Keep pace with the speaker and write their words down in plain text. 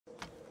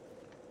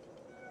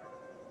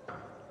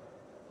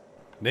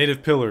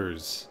Native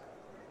pillars.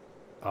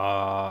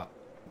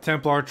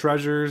 Templar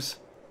treasures.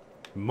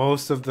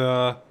 Most of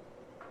the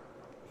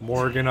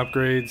Morgan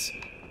upgrades.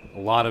 A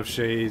lot of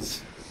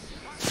Shades.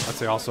 I'd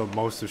say also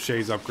most of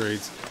Shades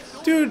upgrades.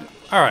 Dude,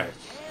 alright.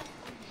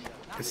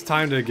 It's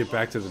time to get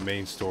back to the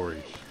main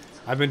story.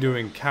 I've been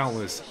doing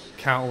countless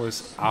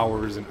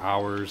hours and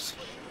hours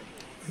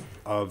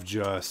of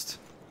just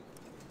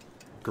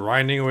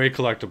grinding away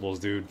collectibles,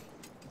 dude.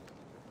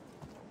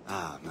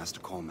 Ah, Master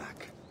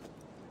Cormac.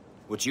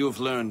 What you have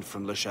learned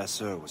from Le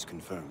Chasseur was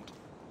confirmed.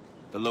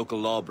 The local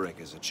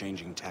lawbreakers are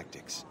changing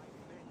tactics.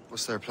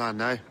 What's their plan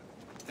now?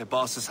 Their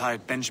boss has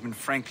hired Benjamin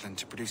Franklin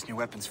to produce new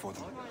weapons for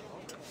them.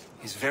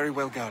 He's very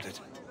well guarded.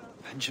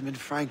 Benjamin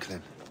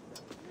Franklin?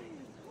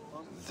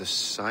 The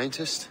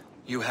scientist?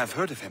 You have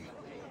heard of him?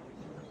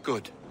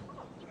 Good.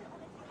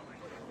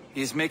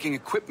 He is making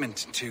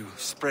equipment to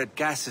spread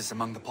gases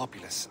among the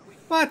populace.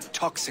 What?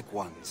 Toxic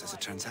ones, as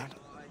it turns out.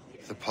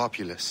 The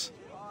populace?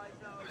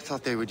 I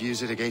thought they would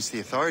use it against the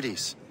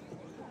authorities.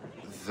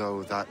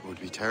 Though that would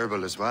be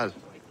terrible as well.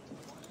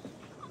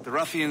 The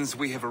ruffians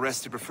we have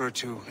arrested refer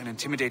to an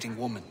intimidating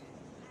woman.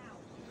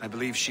 I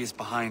believe she is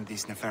behind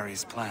these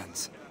nefarious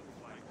plans.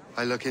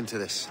 I'll look into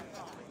this.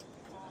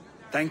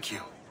 Thank you.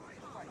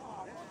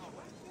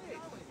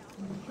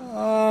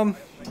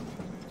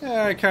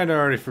 Yeah, I kind of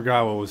already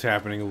forgot what was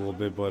happening a little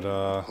bit, but,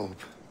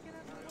 Hope.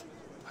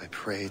 I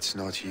pray it's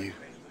not you.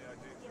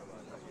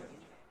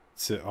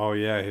 oh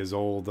yeah, his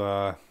old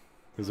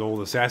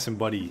assassin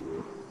buddy.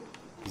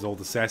 His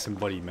old assassin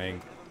buddy,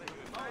 man.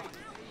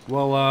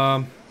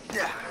 Well,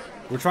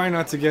 we're trying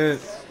not to get,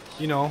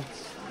 you know,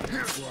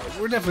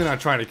 we're definitely not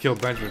trying to kill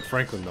Benjamin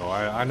Franklin, though.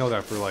 I know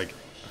that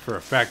for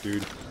a fact,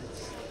 dude.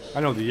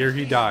 I know the year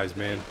he dies,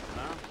 man.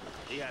 Huh?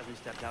 He hasn't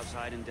stepped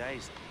outside in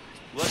days.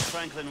 What's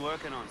Franklin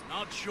working on?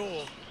 Not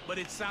sure, but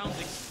it sounds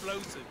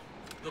explosive.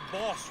 The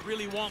boss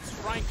really wants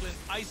Franklin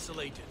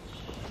isolated.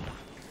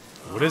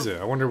 What is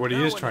it? I wonder what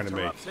he is trying to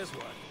make.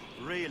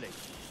 Really?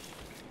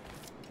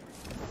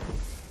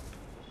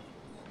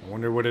 I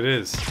wonder what it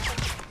is.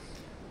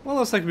 Well,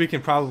 looks like we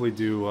can probably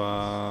do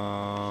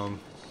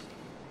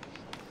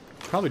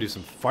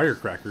some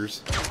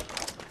firecrackers.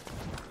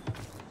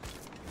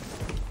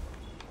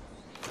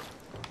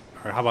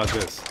 Alright, how about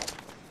this?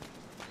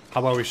 How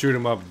about we shoot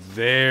him up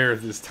there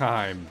this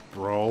time,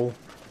 bro?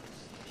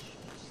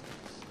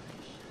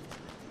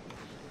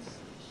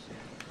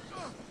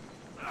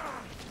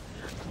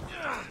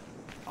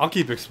 I'll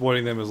keep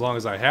exploiting them as long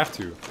as I have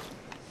to.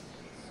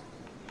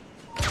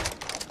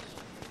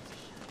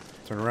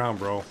 Turn around,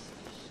 bro.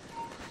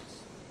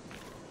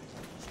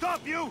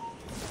 Stop you!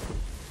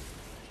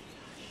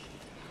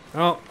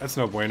 Oh, that's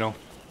no bueno.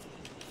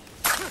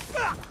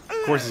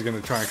 Of course he's gonna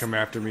try and come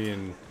after me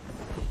and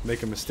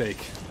make a mistake.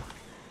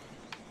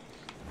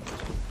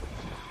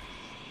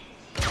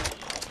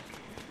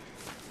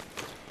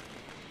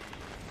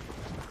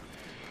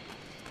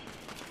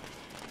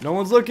 No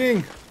one's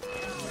looking!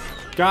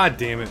 God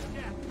damn it.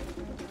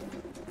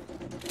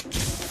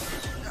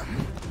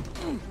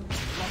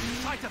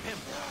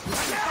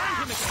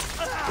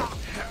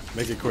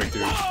 Make it quick,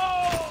 dude.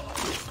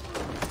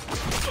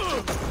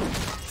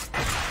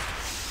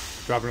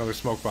 Drop another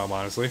smoke bomb,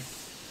 honestly.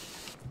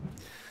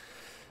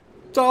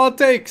 That's all it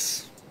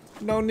takes.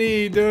 No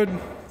need, dude.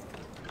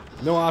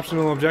 No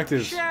optional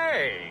objectives.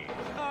 Shay!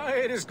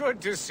 It is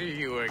good to see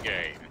you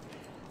again.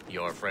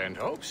 Your friend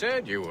Hope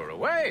said you were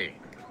away.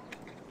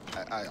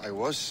 I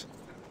was.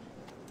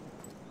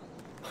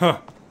 Huh.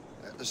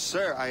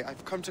 Sir,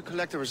 I've come to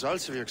collect the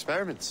results of your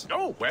experiments.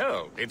 Oh,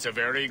 well, it's a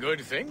very good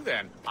thing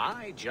then.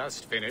 I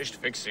just finished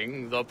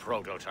fixing the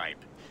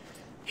prototype.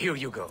 Here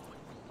you go.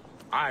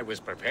 I was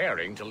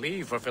preparing to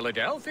leave for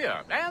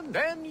Philadelphia and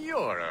then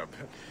Europe.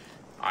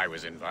 I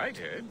was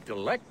invited to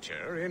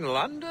lecture in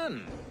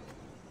London.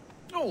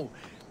 Oh,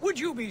 would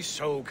you be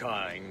so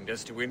kind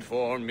as to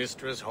inform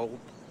Mistress Hope?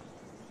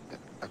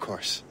 Of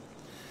course.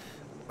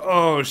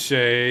 Oh,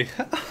 Shay.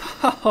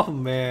 Oh,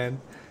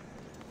 man.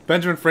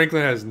 Benjamin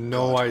Franklin has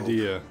no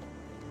idea.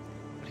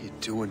 What are you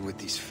doing with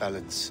these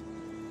felons?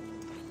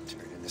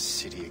 Turning the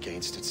city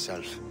against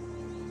itself.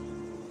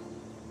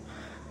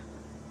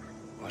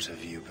 What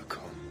have you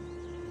become?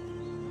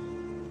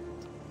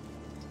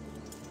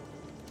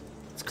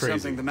 It's crazy.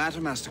 Something the matter,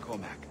 Master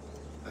Cormac?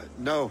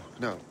 No.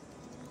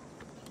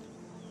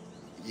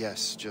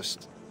 Yes,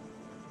 just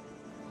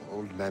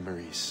old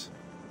memories.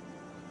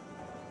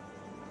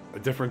 A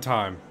different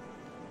time.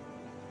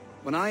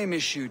 When I am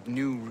issued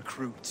new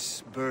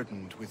recruits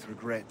burdened with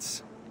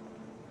regrets,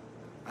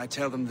 I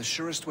tell them the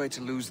surest way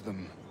to lose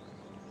them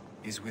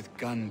is with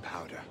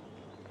gunpowder.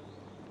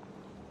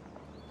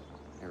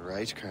 You're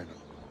right, Colonel.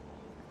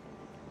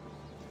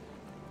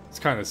 It's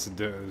kind of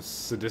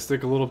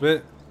sadistic a little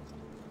bit.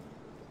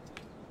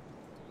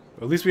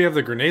 At least we have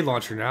the grenade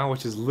launcher now,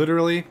 which is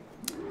literally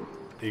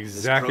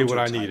exactly what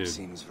I This prototype needed.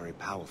 seems very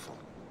powerful.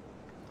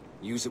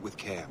 Use it with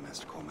care,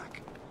 Master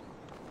Cormac.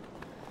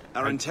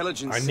 Our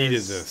intelligence I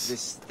needed says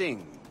this.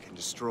 thing can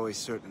destroy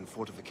certain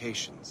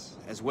fortifications,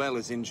 as well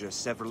as injure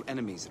several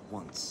enemies at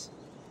once.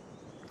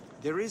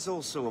 There is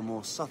also a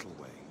more subtle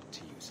way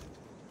to use it.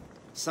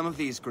 Some of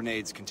these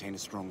grenades contain a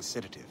strong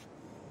sedative.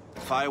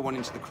 Fire one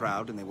into the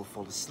crowd and they will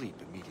fall asleep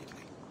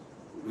immediately.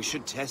 We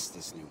should test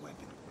this new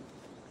weapon.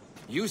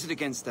 Use it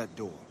against that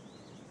door.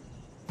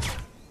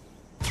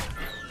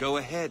 Go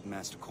ahead,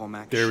 Master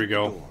Cormac. There we Shoot the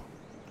go. door.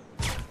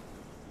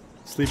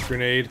 Sleep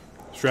grenade,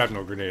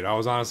 shrapnel grenade. I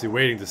was honestly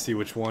waiting to see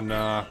which one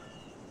I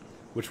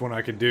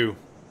could do.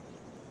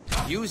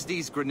 Use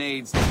these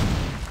grenades.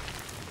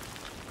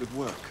 Good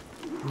work.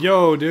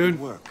 Yo, dude.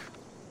 Good work.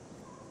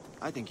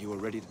 I think you are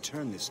ready to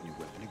turn this new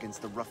weapon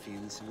against the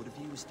ruffians who would have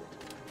used it.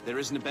 There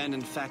is an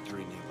abandoned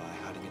factory nearby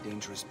hiding a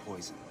dangerous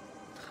poison.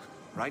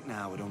 Right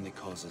now, it only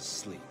causes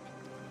sleep.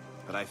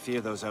 But I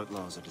fear those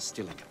outlaws are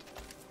distilling it.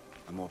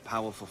 A more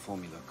powerful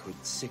formula could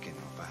sicken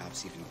or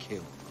perhaps even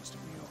kill most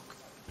of New York.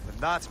 But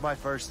that's my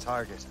first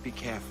target. Be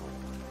careful,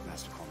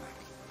 Master Cormac.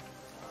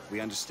 We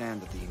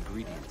understand that the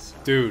ingredients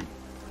are Dude.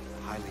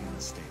 highly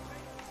unstable.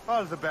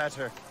 All the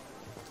better.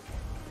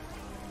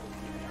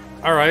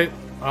 Alright.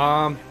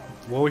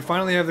 Well, we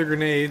finally have the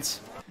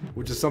grenades,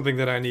 which is something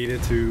that I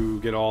needed to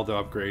get all the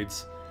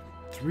upgrades.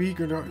 Three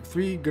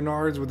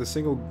grenards with a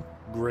single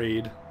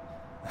grade.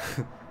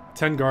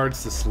 10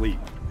 guards to sleep.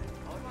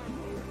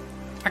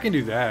 I can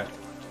do that.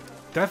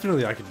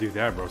 Definitely I could do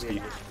that,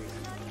 broski.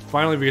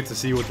 Finally we get to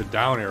see what the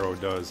down arrow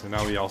does, and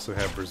now we also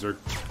have berserk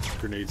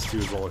grenades too,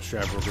 as well as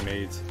shrapnel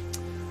grenades.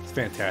 It's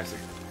fantastic.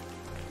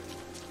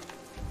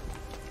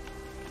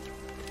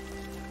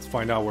 Let's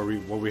find out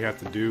what we have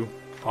to do.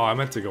 Oh, I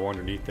meant to go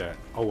underneath that.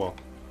 Oh well.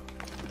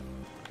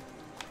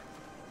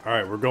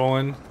 Alright, we're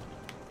going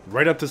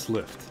right up this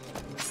lift.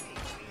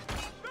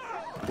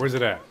 Where's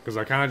it at? Because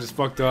I kind of just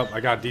fucked up.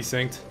 I got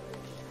desynced.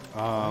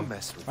 I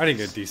didn't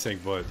get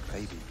desynced, but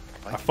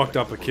I fucked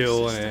up a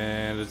kill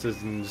and it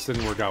just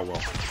didn't work out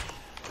well.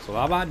 So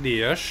how about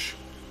this?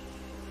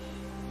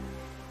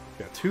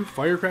 Got 2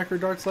 firecracker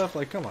darts left?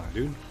 Like, come on,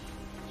 dude.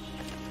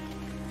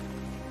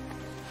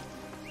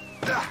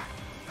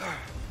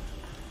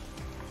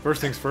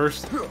 First things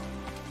first,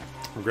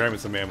 we're grabbing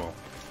some ammo.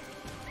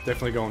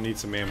 Definitely gonna need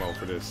some ammo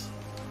for this.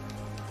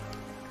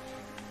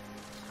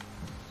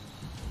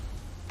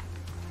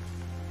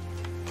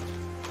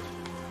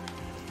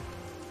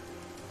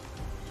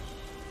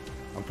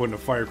 I'm putting a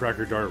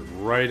firecracker dart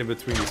right in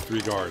between these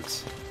 3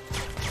 guards.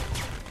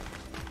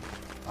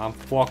 I'm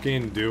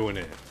fucking doing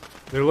it.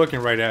 They're looking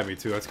right at me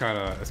too. That's kind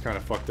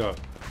of fucked up.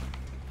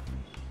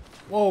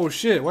 Whoa,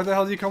 shit! What the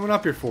hell is he coming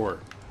up here for?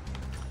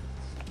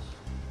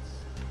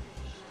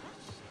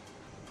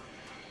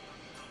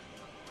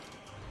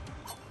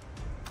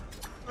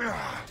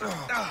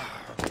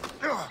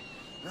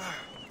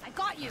 I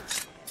got you.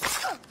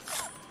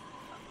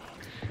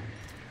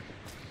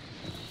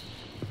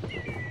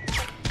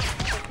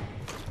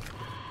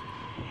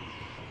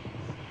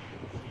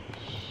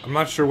 I'm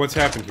not sure what's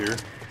happened here,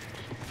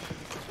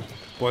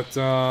 but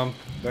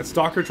that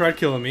stalker tried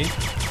killing me. I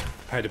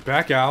had to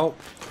back out,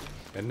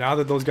 and now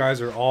that those guys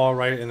are all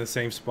right in the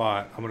same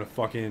spot, I'm gonna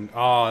fucking...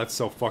 Oh, that's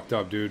so fucked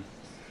up, dude.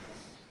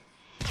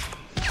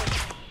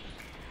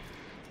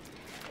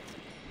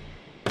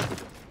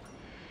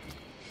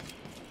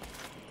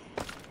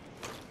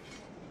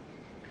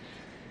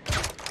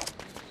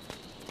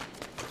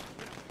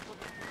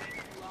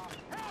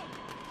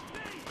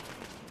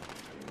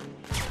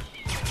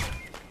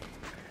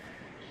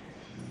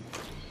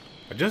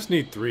 I just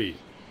need 3.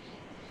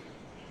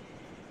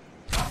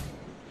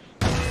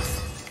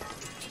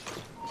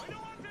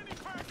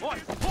 Boy,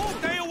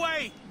 stay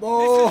away!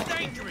 Oh. This is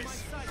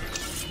dangerous!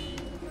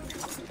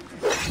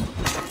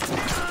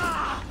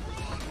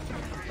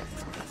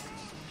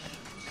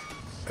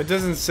 It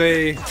doesn't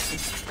say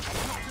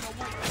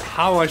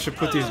how I should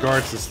put these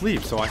guards to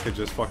sleep, so I could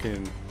just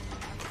fucking...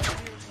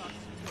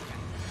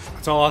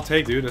 That's all I'll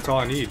take, dude. That's all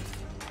I need.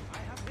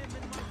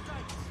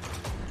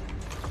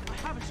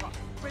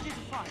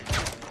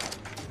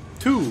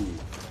 Two.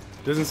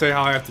 Doesn't say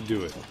how I have to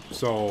do it,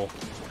 so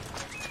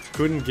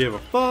couldn't give a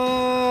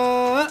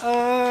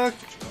fuck.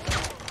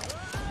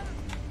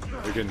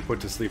 They're getting put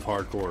to sleep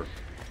hardcore.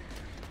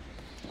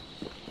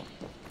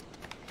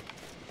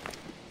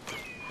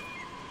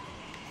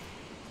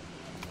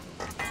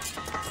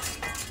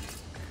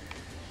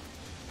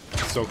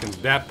 So can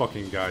that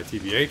fucking guy,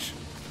 TBH.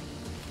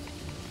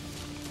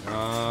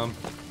 I'm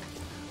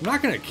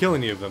not gonna kill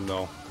any of them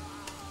though.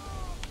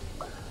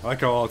 I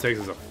like how all it takes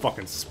is a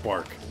fucking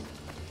spark.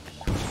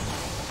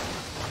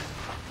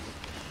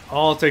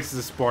 All it takes is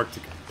a spark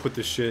to put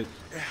this shit,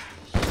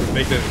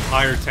 make the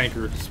entire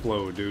tanker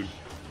explode, dude.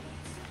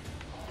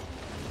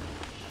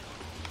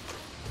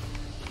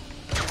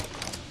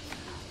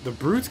 The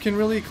brutes can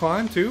really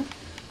climb too?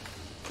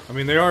 I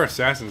mean, they are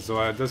assassins,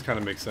 so it does kind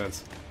of make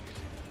sense.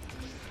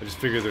 I just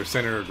figure their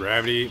center of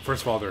gravity,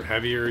 first of all, they're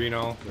heavier, you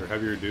know? They're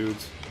heavier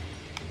dudes.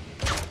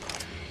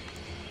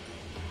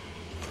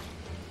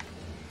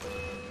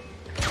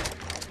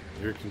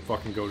 Here can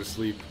fucking go to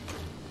sleep.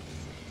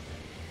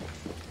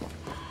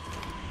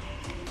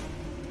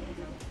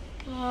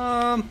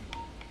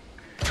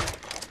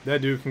 That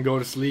dude can go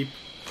to sleep.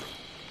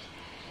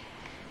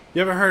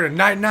 You ever heard of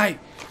night night?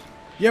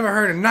 You ever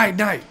heard of night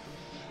night?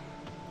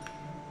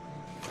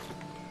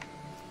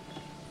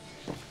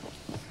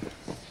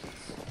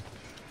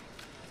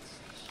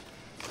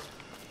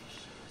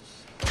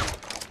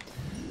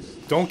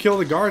 Don't kill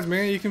the guards,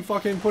 man. You can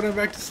fucking put them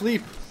back to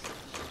sleep.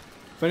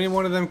 If any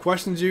one of them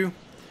questions you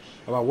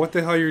about what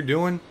the hell you're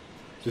doing,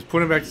 just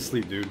put them back to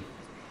sleep, dude.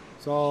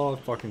 That's all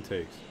it fucking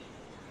takes.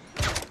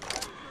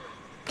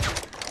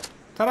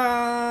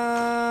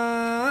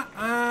 Ta-da!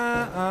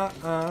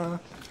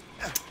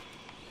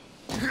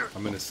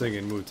 I'm in a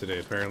singing mood today,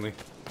 apparently.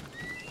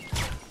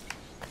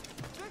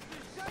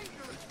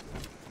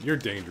 You're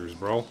dangerous,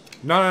 bro.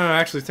 No,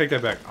 actually, take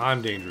that back.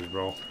 I'm dangerous,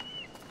 bro.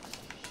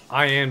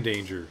 I am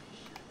danger.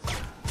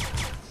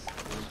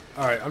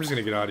 Alright, I'm just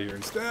gonna get out of here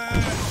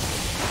instead.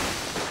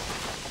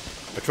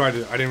 I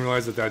didn't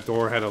realize that that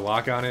door had a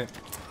lock on it.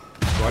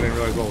 So I didn't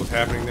realize what was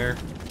happening there.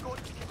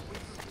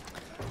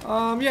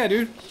 Yeah,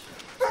 dude.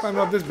 Climbing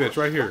up this bitch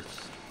right here.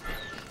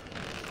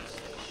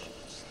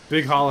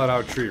 Big hollowed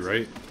out tree,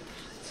 right?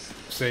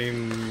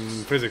 Same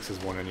physics as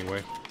one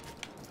anyway.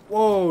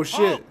 Whoa,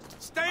 shit. Oh,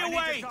 stay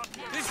away!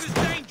 This is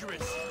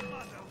dangerous!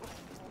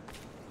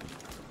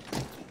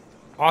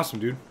 Awesome,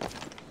 dude.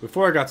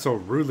 Before I got so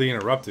rudely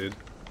interrupted.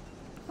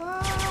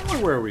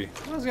 Where were we?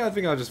 I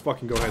think I'll just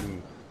fucking go ahead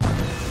and...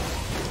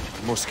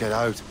 Must get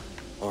out,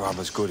 or I'm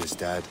as good as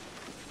dead.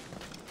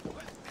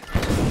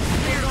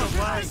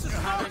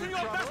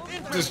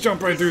 Just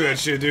jump right through that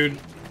shit, dude.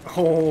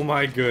 Oh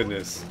my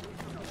goodness.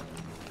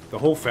 The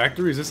whole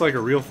factory? Is this like a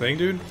real thing,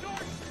 dude?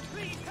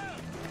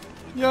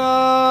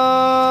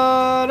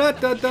 Ya da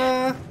da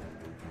da.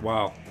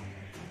 Wow.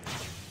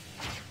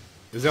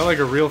 Is that like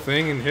a real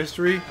thing in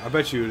history? I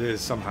bet you it is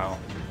somehow.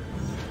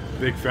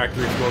 Big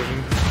factory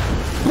explosion.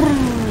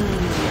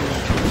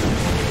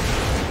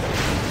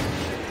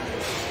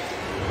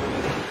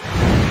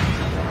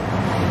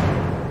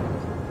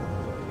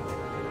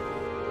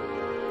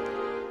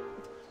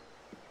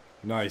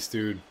 Nice,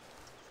 dude.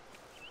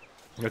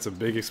 That's a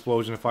big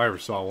explosion if I ever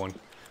saw one.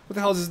 What the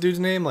hell is this dude's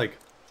name? Like,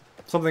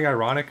 something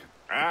ironic?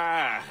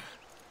 Ah,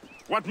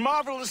 what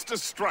marvelous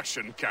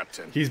destruction,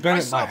 Captain. He's been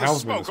at my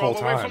house this whole all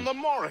the way time. from the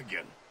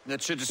Morrigan.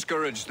 That should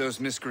discourage those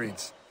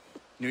miscreants.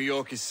 New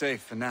York is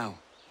safe for now.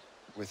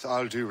 With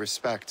all due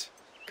respect,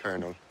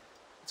 Colonel,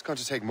 it's going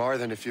to take more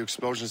than a few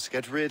explosions to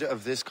get rid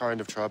of this kind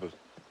of trouble.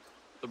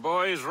 The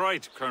boy is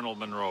right, Colonel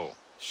Monroe.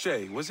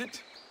 Shay, was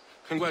it?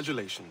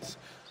 Congratulations.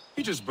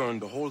 You just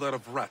burned a whole lot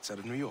of rats out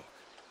of New York.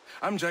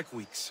 I'm Jack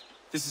Weeks.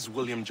 This is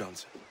William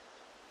Johnson.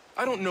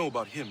 I don't know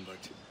about him, but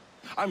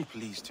I'm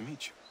pleased to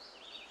meet you.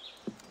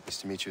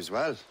 Nice to meet you as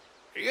well.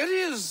 It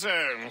is,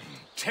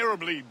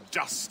 terribly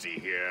dusty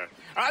here.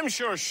 I'm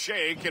sure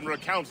Shay can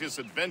recount his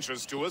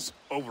adventures to us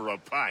over a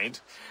pint.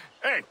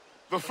 Hey,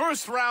 the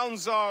first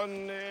round's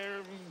on,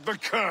 the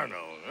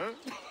Colonel, huh?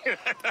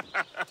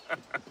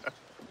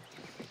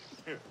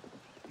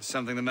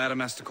 Something the matter,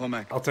 Master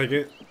Cormac? I'll take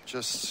it.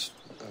 Just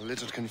a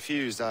little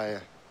confused. I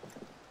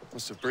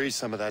must have breathed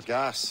some of that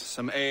gas.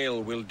 Some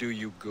ale will do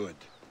you good.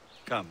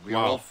 Come, we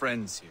are all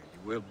friends here.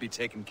 You will be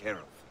taken care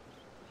of.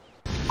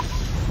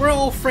 We're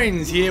all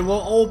friends here. We'll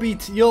all be...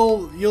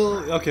 You'll...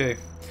 Okay.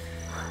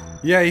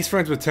 Yeah, he's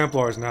friends with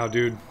Templars now,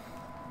 dude.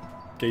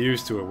 Get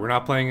used to it. We're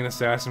not playing an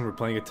assassin. We're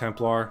playing a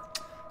Templar.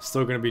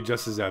 Still gonna be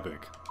just as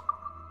epic.